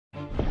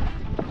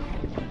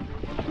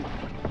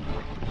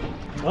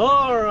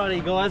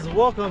Alrighty guys,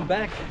 welcome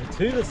back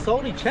to the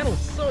Salty channel.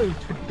 So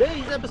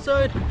today's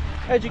episode,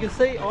 as you can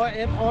see, I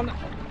am on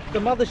the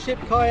mothership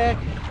kayak,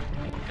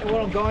 and what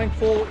I'm going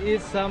for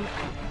is some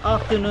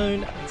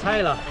afternoon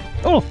Tailor.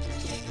 Oh!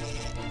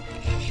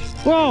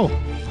 Whoa!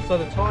 So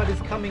the tide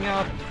is coming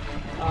up,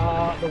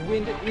 the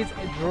wind is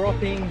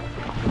dropping,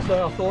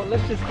 so I thought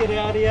let's just get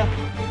out here.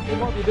 There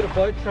might be a bit of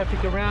boat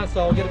traffic around,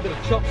 so I'll get a bit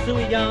of chop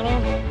suey yarn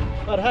on.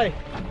 But hey,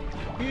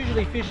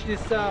 usually fish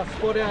this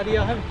spot out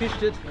here. I haven't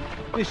fished it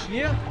this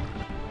year,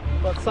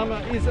 but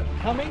summer is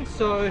coming,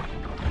 so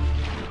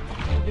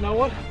you know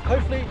what,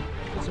 hopefully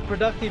it's a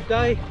productive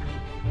day.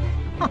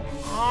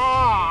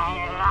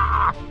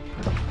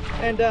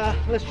 And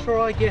let's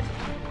try get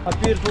a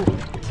beautiful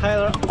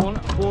Tailor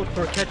on board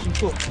for a catch and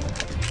cook.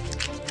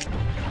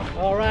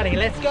 Alrighty,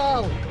 let's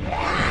go.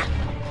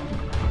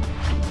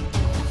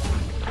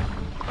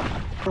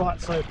 Right,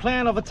 so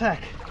plan of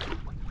attack.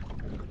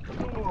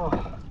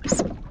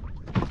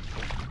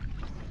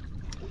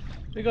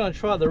 We're going to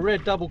try the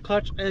red double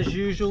clutch as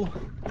usual.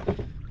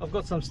 I've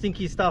got some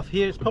stinky stuff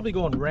here. It's probably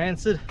gone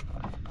rancid,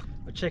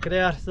 but check it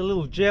out. It's a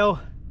little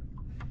gel.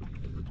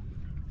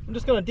 I'm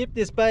just going to dip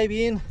this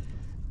baby in,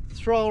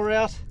 throw her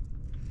out,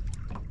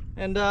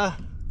 and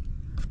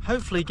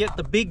hopefully get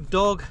the big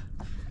dog.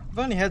 I've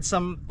only had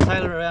some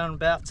Tailor around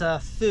about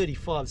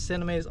 35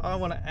 centimeters. I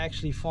want to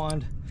actually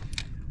find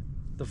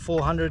the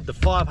 400, the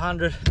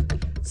 500,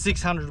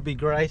 600 would be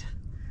great.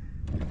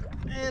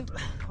 And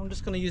I'm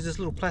just going to use this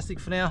little plastic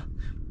for now.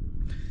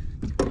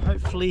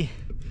 Hopefully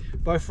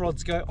both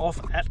rods go off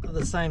at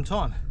the same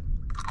time.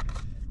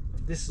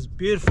 This is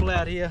beautiful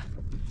out here.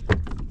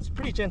 It's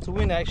pretty gentle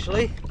wind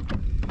actually,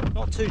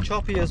 not too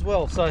choppy as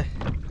well, so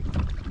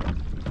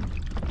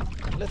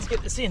let's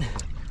get this in.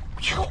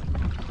 Yeah,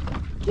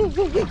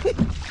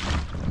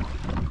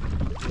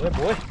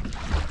 boy.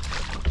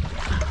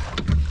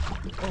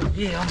 Oh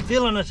yeah, I'm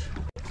feeling it.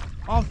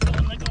 I'm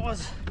feeling it,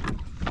 guys.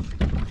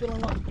 I'm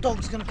feeling like the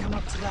dog's gonna come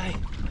up today.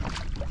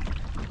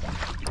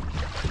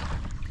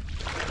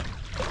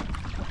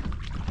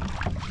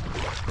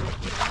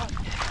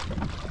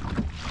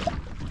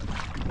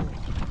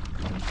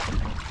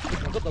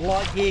 I've got the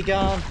light gear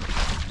going.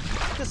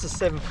 This is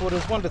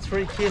 7-footers, 1 to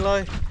 3 kilo.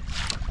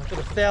 I've got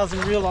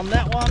 1,000 reel on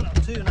that one,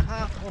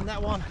 2.5 on that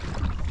one.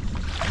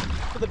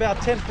 With about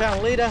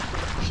 10-pound leader.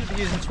 Should be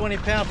using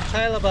 20-pound for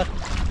Tailor, but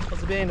I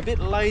was being a bit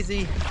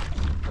lazy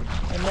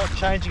and not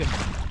changing them.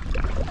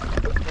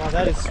 Oh,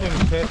 that is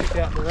swimming perfect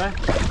out the rack.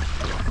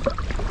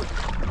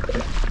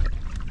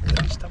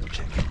 Just double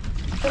check.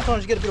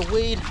 Sometimes you get a bit of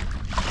weed.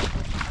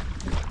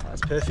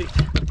 That's perfect.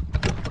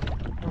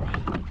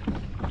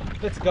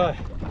 Alright, let's go.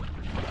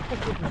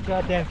 Let's get this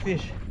goddamn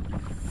fish.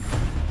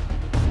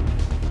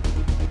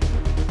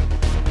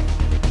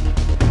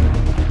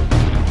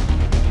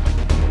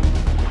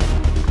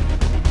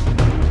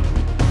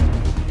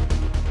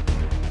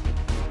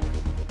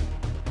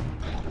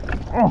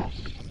 Oh!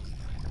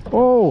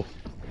 Oh!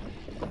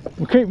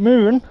 We keep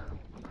moving.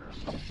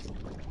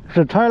 It's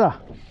a Tailor.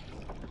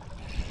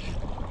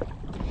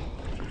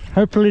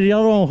 Hopefully the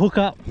other one will hook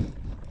up.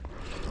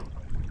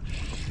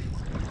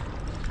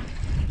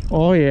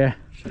 Oh yeah.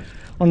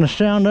 On the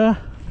sounder.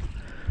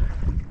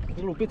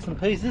 Little bits and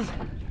pieces.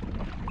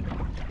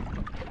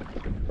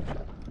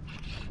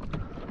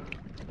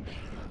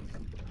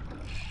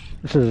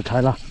 This is a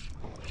Tailor.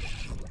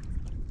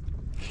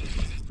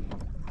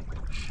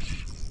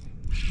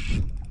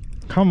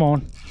 Come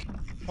on.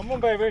 Come on,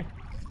 baby.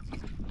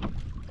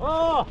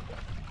 Oh!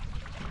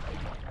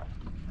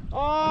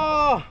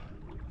 Oh!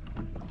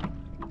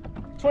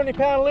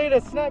 20-pound leader,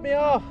 snap me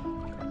off.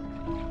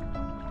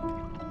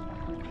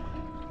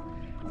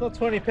 It's not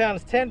 20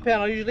 pounds, it's 10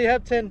 pound. I usually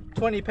have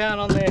 20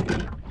 pound on there.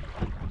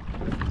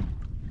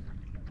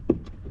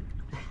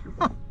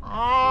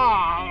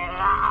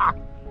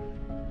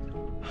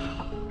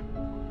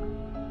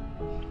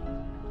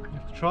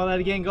 Have to try that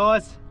again,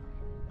 guys.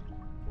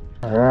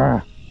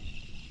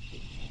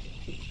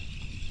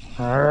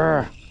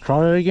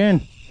 Try it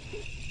again.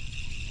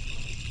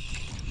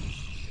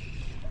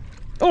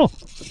 Oh!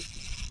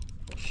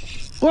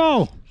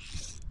 Whoa!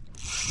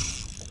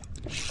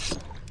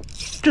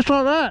 Just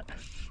like that.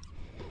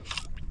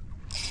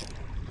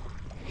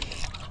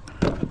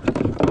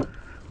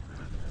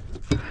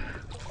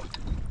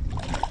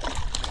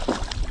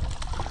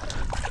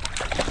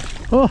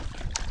 Oh!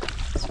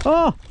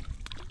 Oh!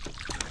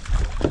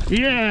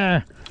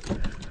 Yeah!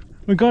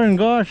 We got him,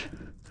 guys.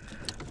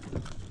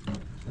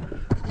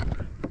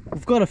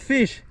 We've got a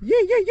fish. Yeah.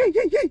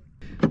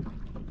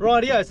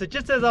 Rightio, so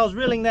just as I was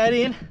reeling that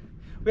in,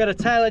 we had a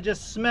Tailor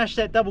just smash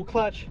that double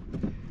clutch.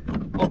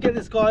 I'll get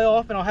this guy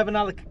off and I'll have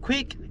another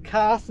quick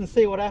cast and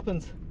see what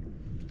happens.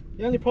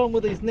 The only problem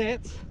with these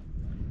nets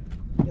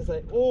is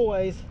they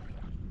always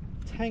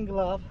tangle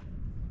up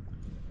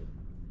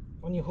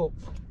on your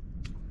hooks.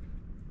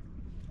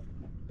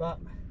 But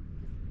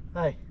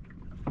hey,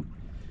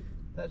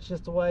 that's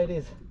just the way it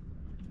is.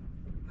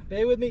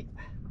 Bear with me.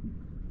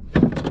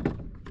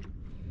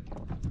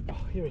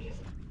 Oh, here he is.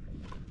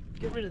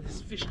 Get rid of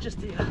this fish just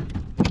here.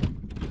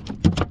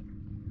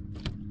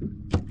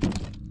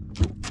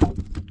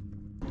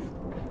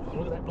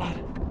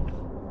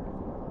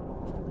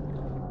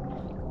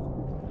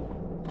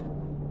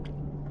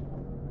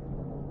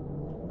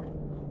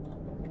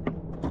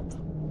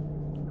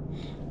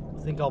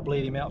 I think I'll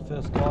bleed him out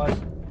first, guys.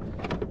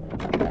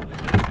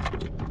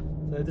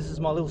 So this is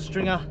my little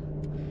stringer.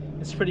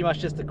 It's pretty much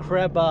just a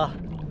crab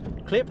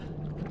clip.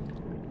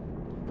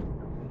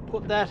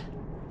 Put that.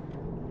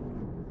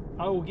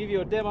 I will give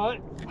you a demo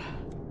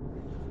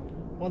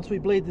once we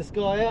bleed this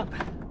guy out.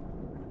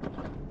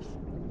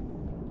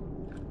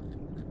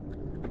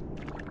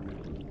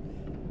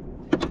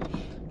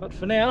 But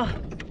for now,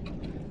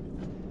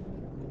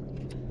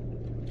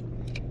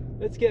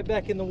 let's get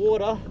back in the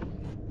water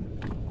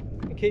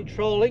and keep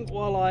trolling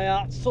while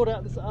I sort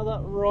out this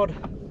other rod.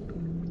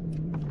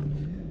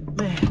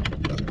 Man.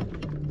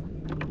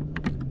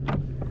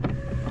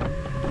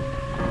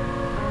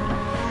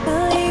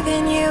 Believe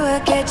in you will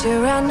get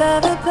you round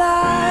of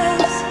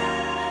applause.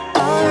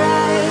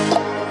 Alright.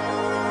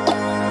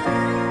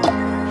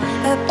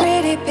 A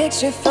pretty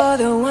picture for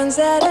the ones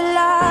that are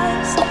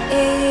lost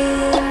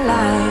in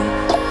life.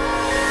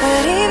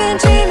 But even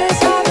dreamers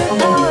have the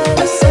power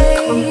to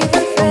save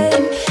a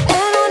friend.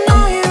 And I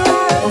know you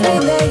are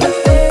afraid that you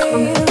fail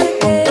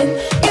again.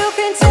 You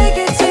can take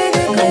it to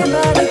the grave,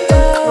 but it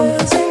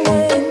doesn't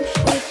end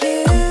with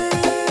you.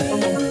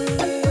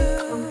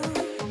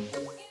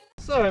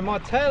 So my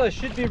Tailor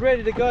should be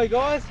ready to go,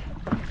 guys.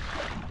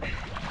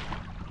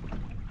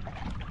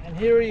 And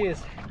here he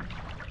is.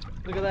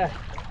 Look at that.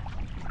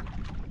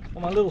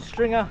 On my little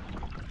stringer.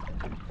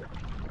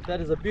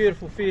 That is a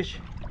beautiful fish.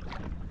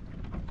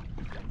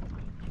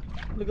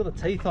 Look at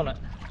the teeth on it.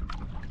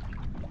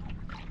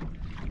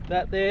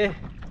 That there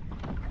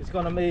is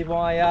going to be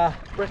my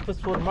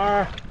breakfast for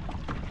tomorrow.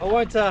 I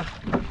won't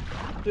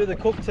do the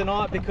cook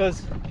tonight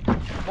because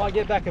I might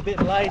get back a bit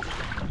late.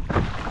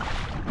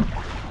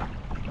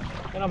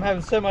 And I'm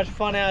having so much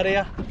fun out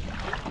here.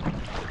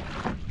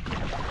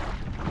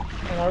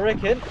 And I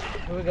reckon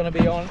we're going to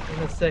be on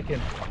in a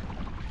second.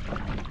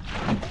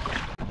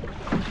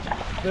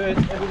 Birds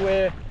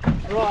everywhere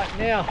right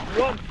now,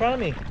 right in front of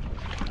me.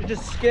 They're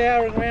just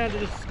scouring around,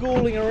 they're just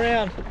schooling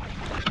around.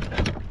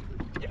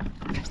 Yeah.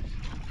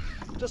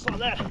 Just like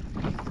that.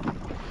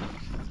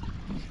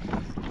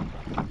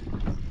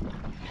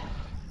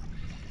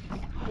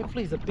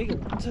 Hopefully he's a bigger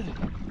one too.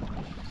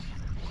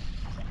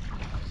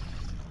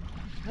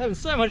 Having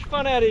so much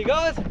fun out here,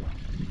 guys.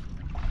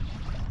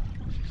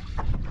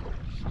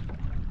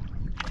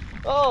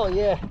 Oh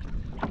yeah,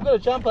 I've got a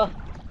jumper.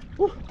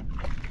 Woo.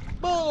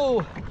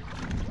 Whoa.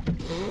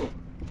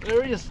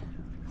 There he is.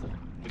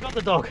 We got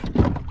the dog.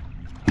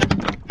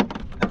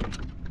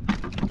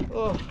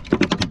 Oh.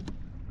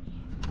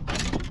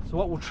 So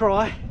what we'll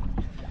try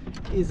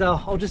is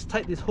I'll just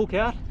take this hook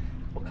out,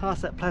 I'll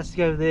cast that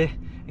plastic over there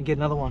and get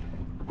another one.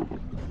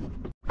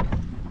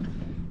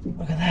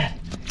 Look at that.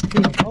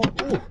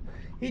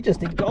 He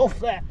just engulfed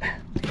that.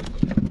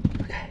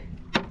 Okay.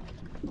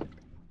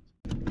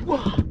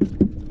 Whoa.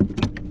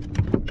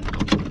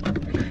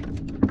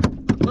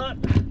 But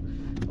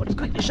I'll just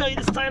quickly show you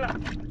this Tailor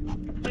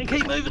and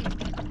keep moving.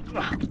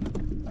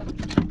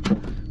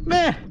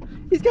 Man,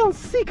 he's going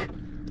sick.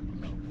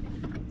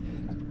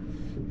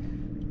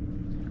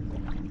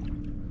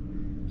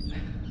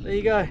 There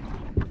you go.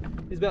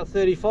 He's about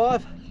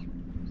 35.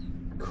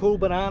 Cool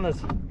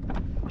bananas.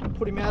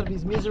 Put him out of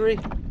his misery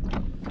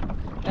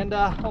and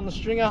on the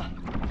stringer,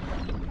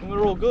 and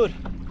we're all good.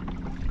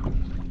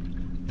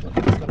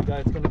 It's gonna go,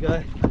 it's gonna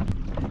go.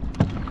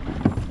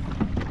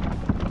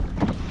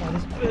 Oh,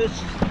 this bird's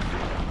just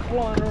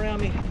flying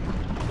around me.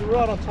 They're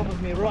right on top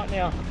of me right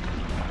now.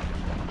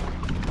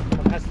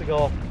 One has to go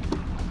off.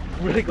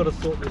 Really got to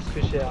sort this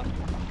fish out.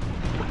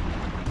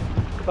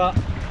 But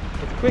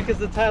as quick as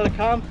the Tailor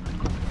come,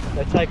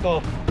 they take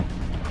off.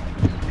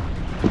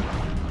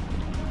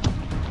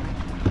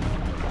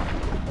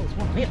 Oh, there's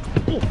one here.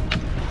 Ooh.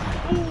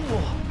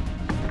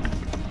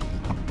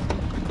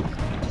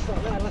 Just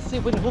like that. Let's see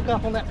if we can hook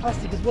up on that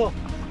plastic as well.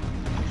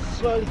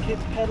 Slowly keep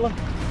paddling.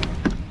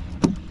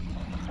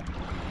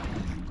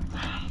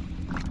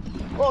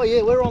 Oh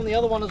yeah, we're on the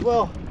other one as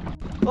well.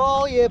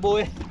 Oh yeah,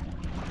 boy.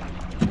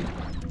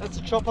 That's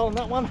a chopper on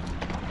that one.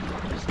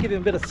 Just give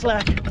him a bit of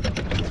slack.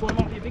 This one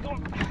might be a big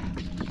one.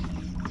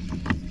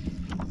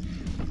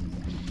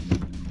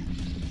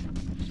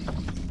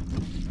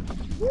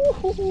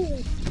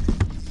 Woohoo!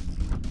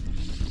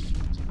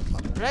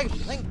 Drag, I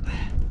think.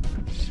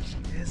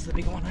 There's the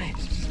big one, eh?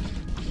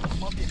 That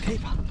might be a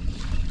keeper.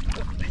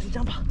 Oh, there's a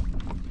jumper.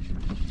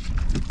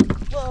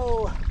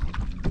 Whoa!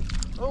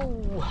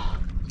 Oh!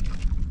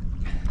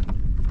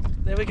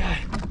 There we go.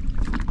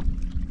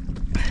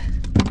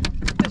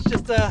 It's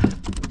just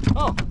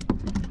oh,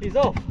 he's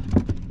off.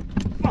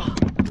 Oh.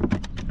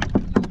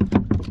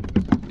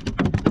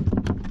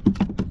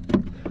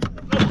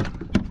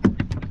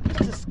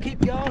 Just keep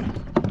going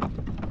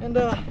and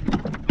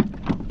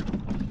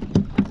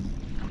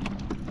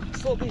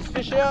sort these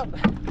fish out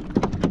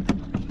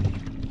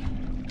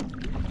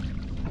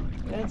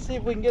and see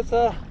if we can get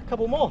a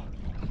couple more.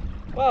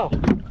 Wow.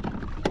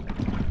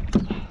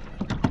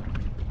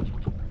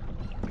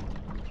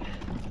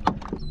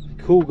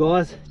 Cool,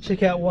 guys,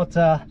 check out what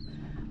the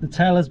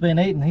Tailor's been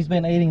eating. He's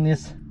been eating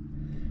this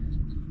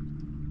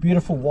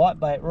beautiful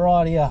whitebait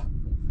right here.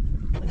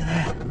 Look at that.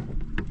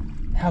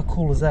 How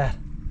cool is that?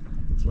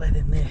 It's laid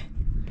in there.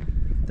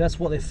 That's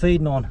what they're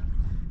feeding on.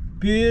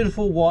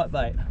 Beautiful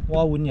whitebait.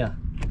 Why wouldn't you?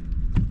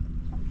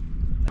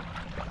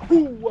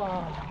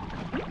 Ooh-wah.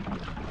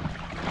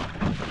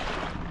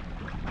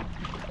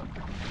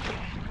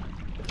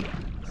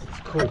 This is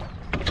cool.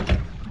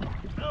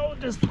 I'll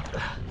just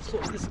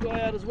sort this guy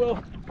out as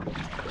well.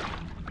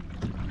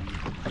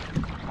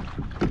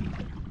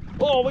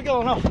 Oh, we're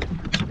going off.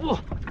 Oh.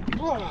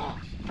 Oh.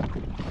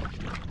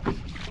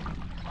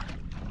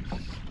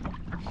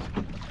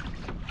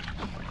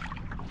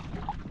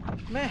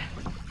 Man,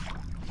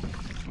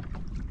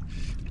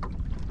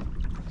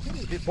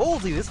 it's a bit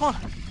ballsy, this one.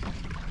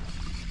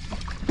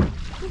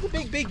 Look at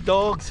the big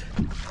dogs.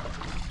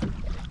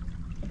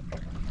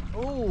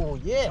 Oh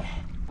yeah.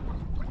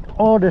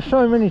 Oh, there's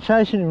so many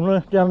chasing him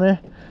down there.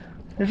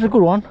 This is a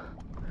good one.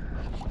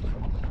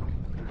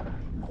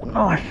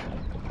 Nice.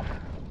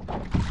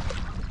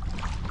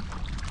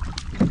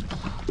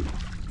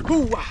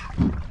 Hoo-wah.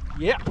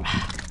 Yeah.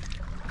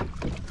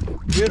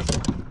 Beautiful.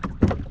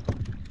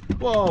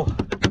 Whoa.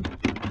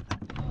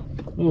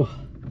 Oh,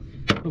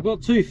 I've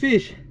got two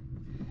fish.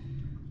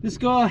 This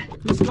guy.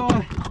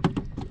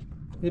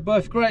 They're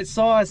both great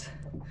size,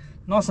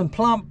 nice and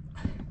plump.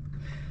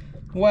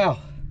 Wow,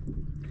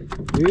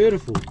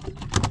 beautiful.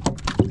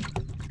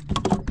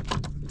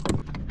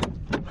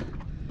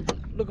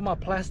 Look at my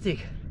plastic.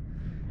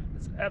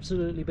 It's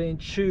absolutely been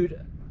chewed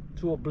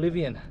to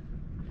oblivion.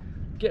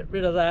 Get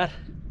rid of that.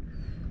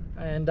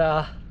 And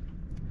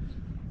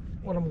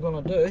what I'm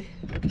gonna do,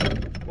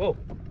 whoa,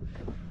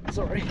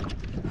 sorry,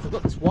 I've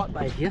got this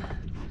whitebait here.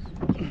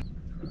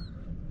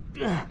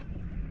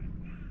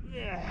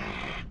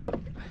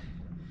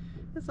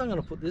 Guess I'm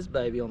gonna put this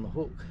baby on the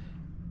hook.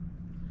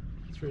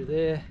 Through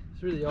there,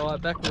 through the eye,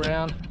 back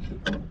around.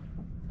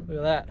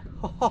 Look at that.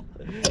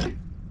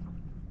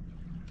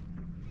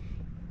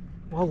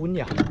 Why wouldn't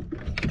you?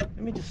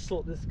 Let me just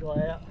sort this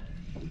guy out.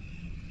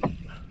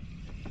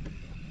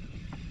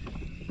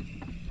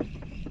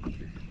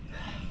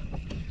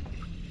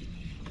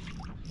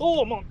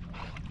 Oh, I'm on.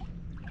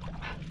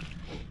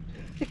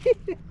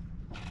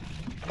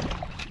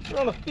 We're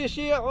on a fish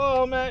here.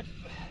 Oh, mate.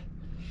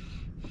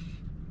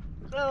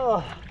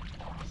 Oh,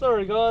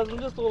 sorry guys, I'm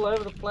just all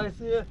over the place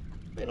here.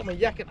 Been on my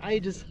yak in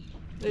ages.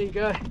 There you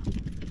go.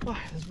 Oh,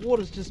 this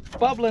water's just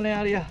bubbling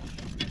out here.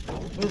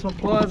 Where's my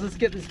pliers? Let's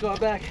get this guy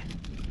back.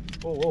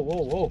 Whoa, whoa,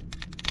 whoa, whoa.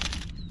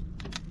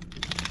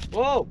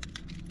 Whoa.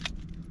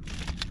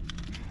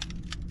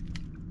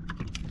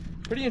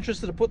 Pretty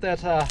interested to put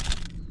that,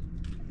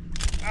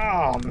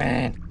 oh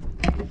man,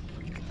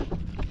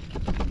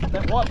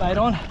 that whitebait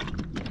on.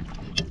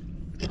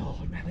 Oh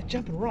man, they're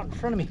jumping right in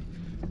front of me.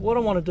 What I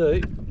want to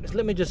do is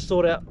let me just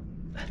sort out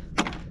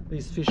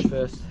these fish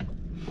first.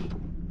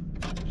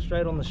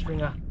 Straight on the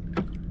stringer.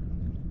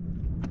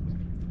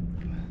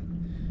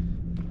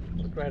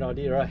 What a great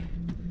idea, eh?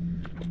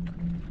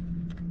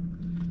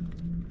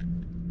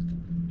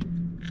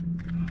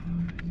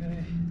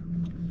 Okay.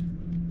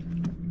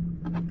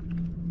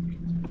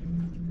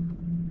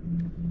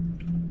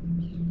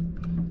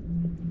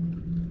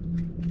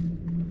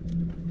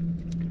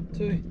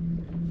 Two.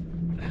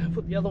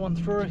 Put the other one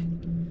through.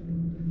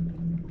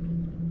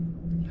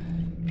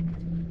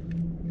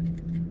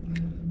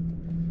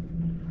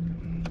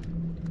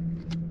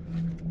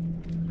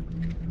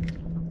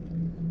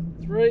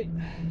 Three.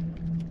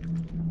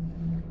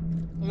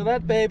 Look at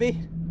that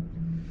baby.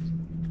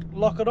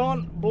 Lock it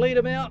on, bleed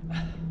them out.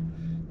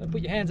 Don't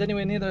put your hands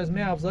anywhere near those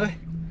mouths though.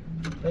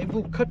 They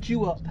will cut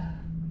you up.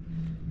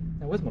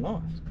 Now where's my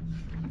knife?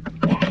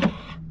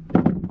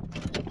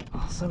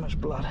 Oh, so much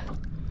blood.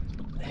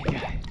 There you go.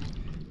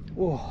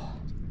 Whoa.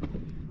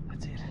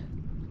 That's it.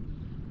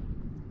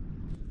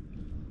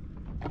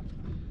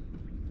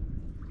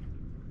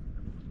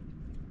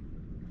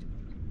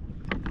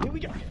 Here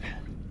we go.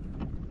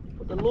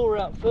 Put the lure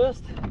out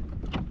first.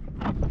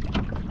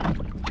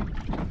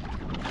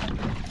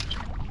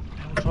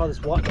 I'll try this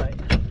whitebait.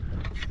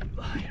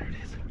 Oh, here it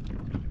is.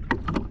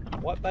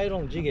 Whitebait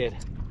on jig head.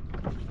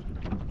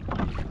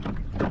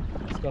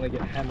 It's gonna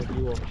get hammered,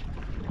 you watch.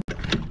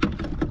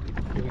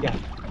 Here we go.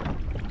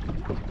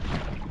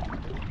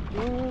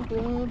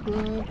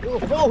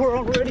 Oh, we're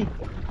on already.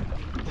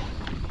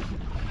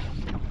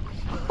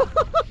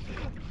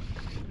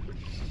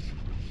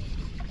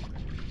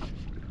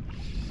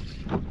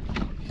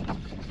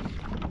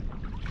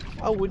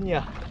 Why wouldn't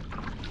you?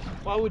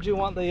 Why would you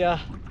want the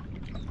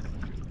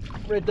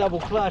red double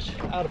clutch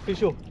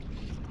artificial?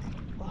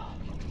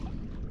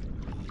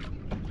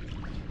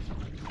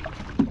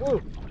 Oh,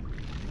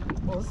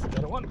 well, this is a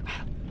better one.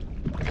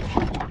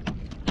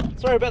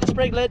 Sorry about the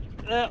spread leg.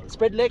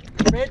 Spread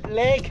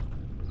leg.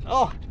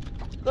 Oh,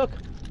 look.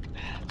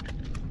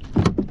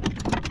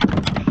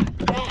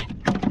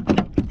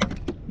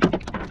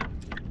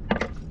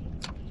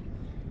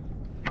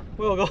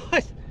 Well,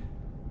 guys,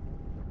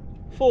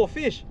 4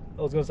 fish.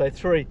 I was going to say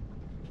 3.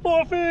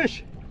 4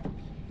 fish.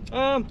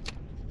 I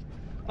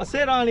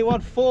said I only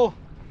want 4.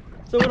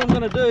 So what I'm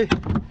going to do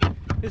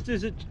is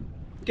just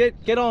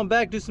get on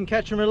back, do some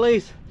catch and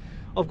release.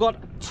 I've got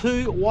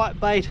 2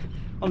 whitebait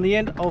on the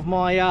end of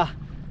my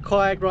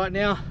kayak right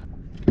now.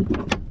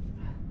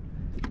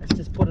 Let's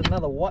just put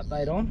another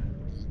whitebait on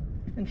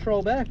and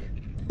troll back.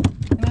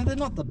 You know, they're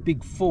not the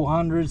big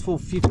 400s,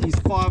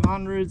 450s,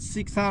 500s,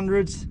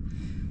 600s.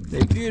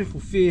 They're beautiful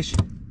fish.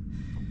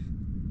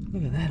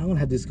 Look at that. I'm gonna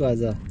have this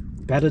guy's a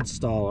battered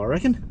style, I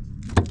reckon.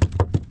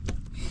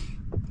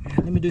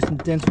 Let me do some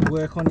dental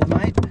work on you,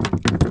 mate.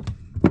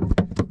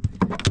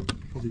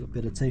 Probably got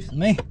better teeth than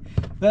me.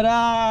 But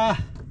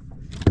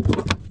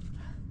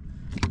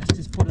let's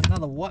just put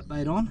another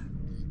whitebait on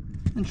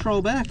and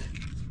troll back.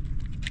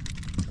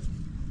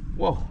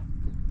 Whoa.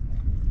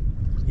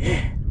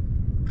 Yeah.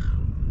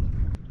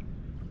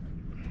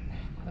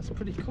 That's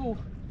pretty cool.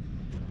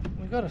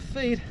 We've got a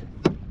feed.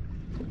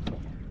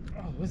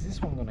 Oh, where's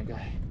this one gonna go?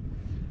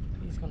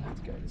 He's gonna have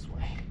to go this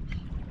way.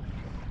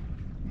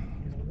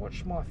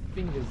 Watch my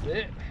fingers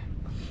there,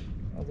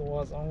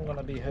 otherwise I'm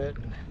gonna be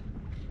hurting.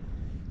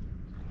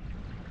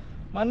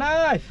 My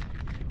knife!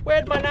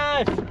 Where's my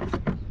knife?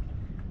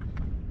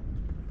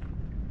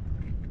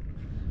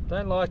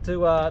 Don't like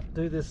to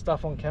do this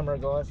stuff on camera,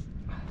 guys.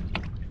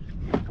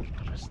 I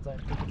just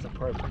don't think it's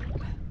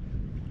appropriate.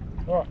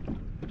 Alright.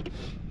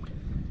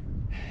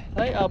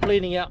 They are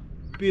bleeding out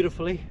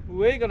beautifully.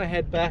 We're gonna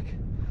head back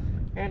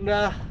and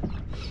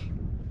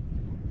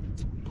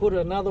put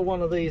another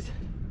one of these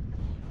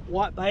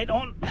whitebait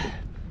on.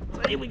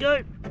 So here we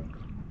go.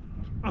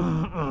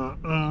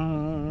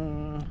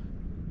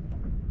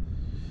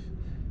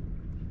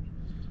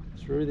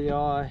 Through the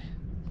eye,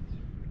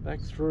 back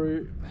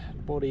through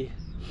the body.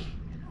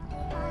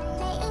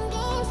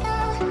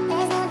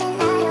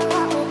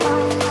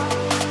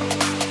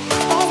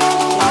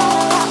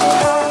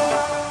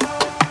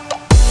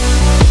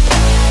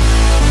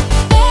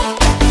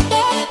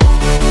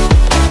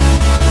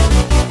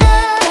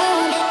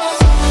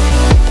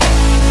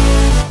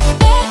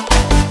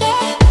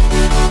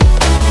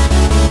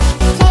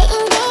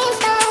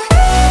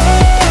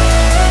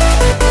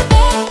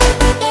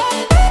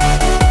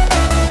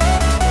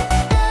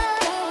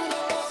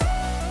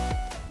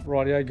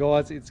 Rightio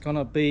guys, it's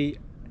gonna be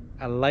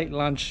a late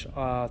lunch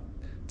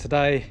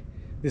today.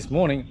 This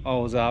morning I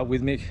was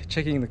with Mick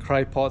checking the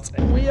cray pots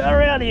and we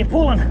are out here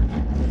pulling,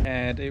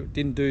 and it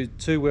didn't do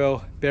too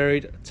well.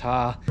 Buried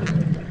tar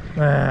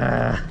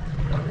and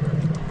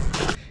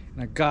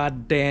a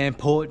goddamn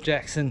Port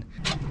Jackson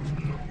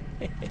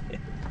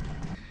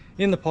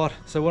in the pot.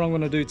 So what I'm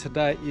going to do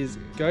today is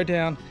go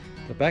down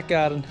the back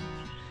garden,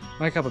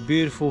 make up a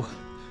beautiful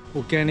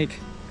organic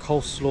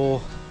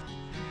coleslaw,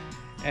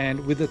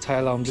 and with the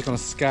Tailor I'm just going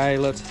to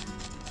scale it,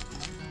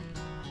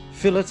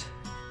 fill it,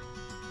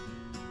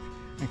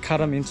 and cut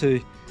them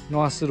into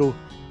nice little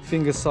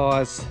finger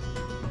size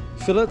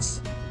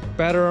fillets,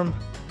 batter them,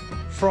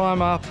 fry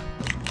them up.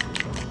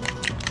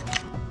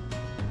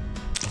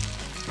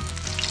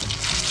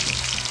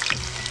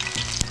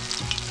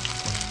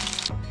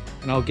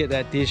 And I'll get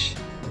that dish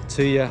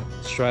to you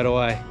straight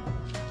away.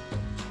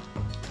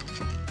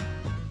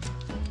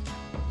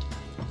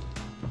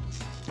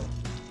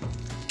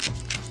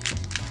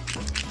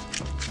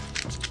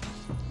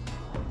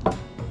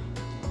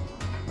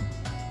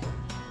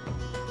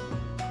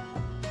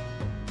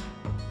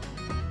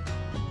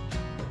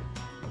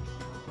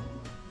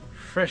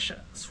 Fresh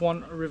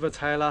Swan River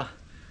Tailor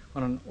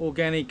on an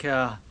organic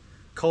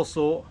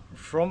coleslaw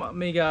from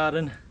me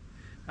garden.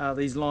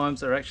 These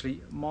limes are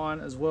actually mine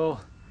as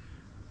well.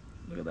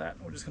 Look at that.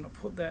 We're just going to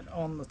put that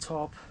on the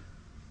top.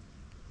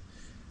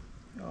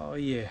 Oh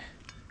yeah,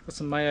 got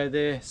some mayo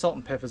there, salt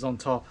and peppers on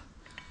top,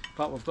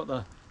 but we've got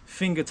the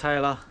finger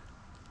Tailor.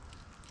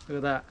 Look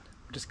at that.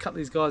 Just cut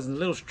these guys in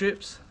little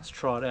strips. Let's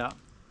try it out.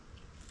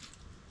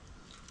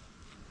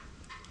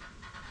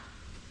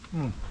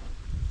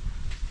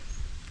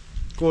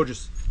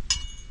 Gorgeous.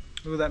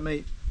 Look at that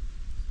meat.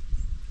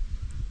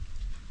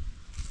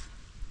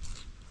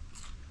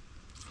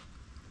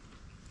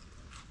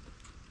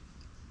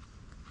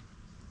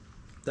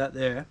 That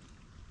there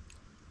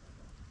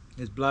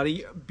is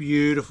bloody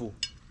beautiful.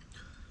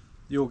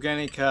 The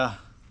organic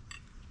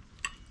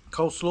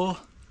coleslaw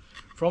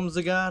from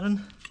the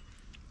garden.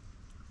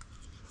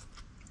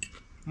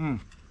 Bit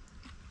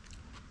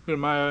of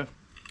mayo,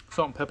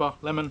 salt and pepper,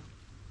 lemon.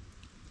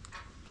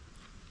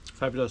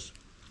 Fabulous.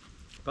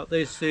 But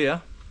this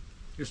here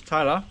is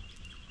Tailor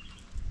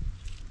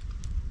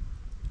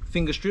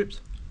finger strips.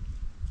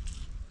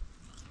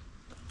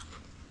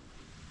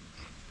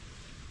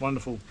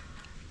 Wonderful.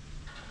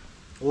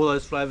 All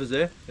those flavours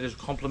there, they just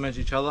complement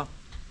each other.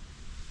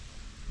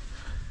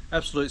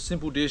 Absolute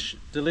simple dish,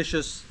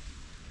 delicious.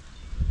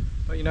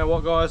 But you know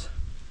what guys,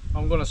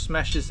 I'm gonna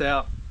smash this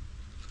out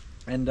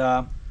and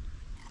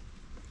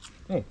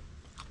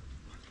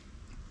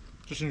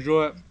just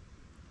enjoy it.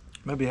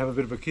 Maybe have a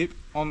bit of a kip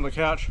on the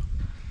couch.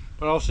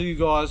 But I'll see you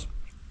guys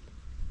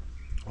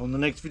on the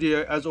next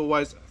video. As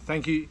always,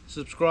 thank you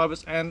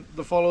subscribers and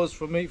the followers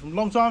for me from a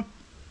long time.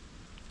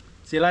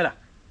 See you later.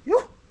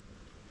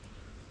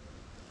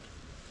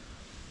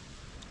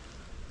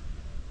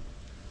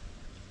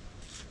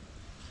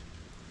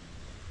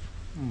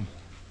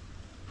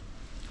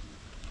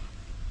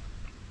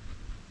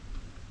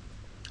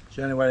 It's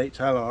the only way to eat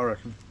tailor, I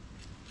reckon.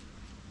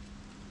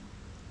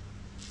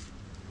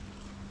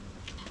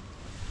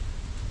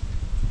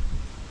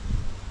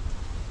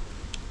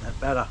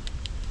 That batter.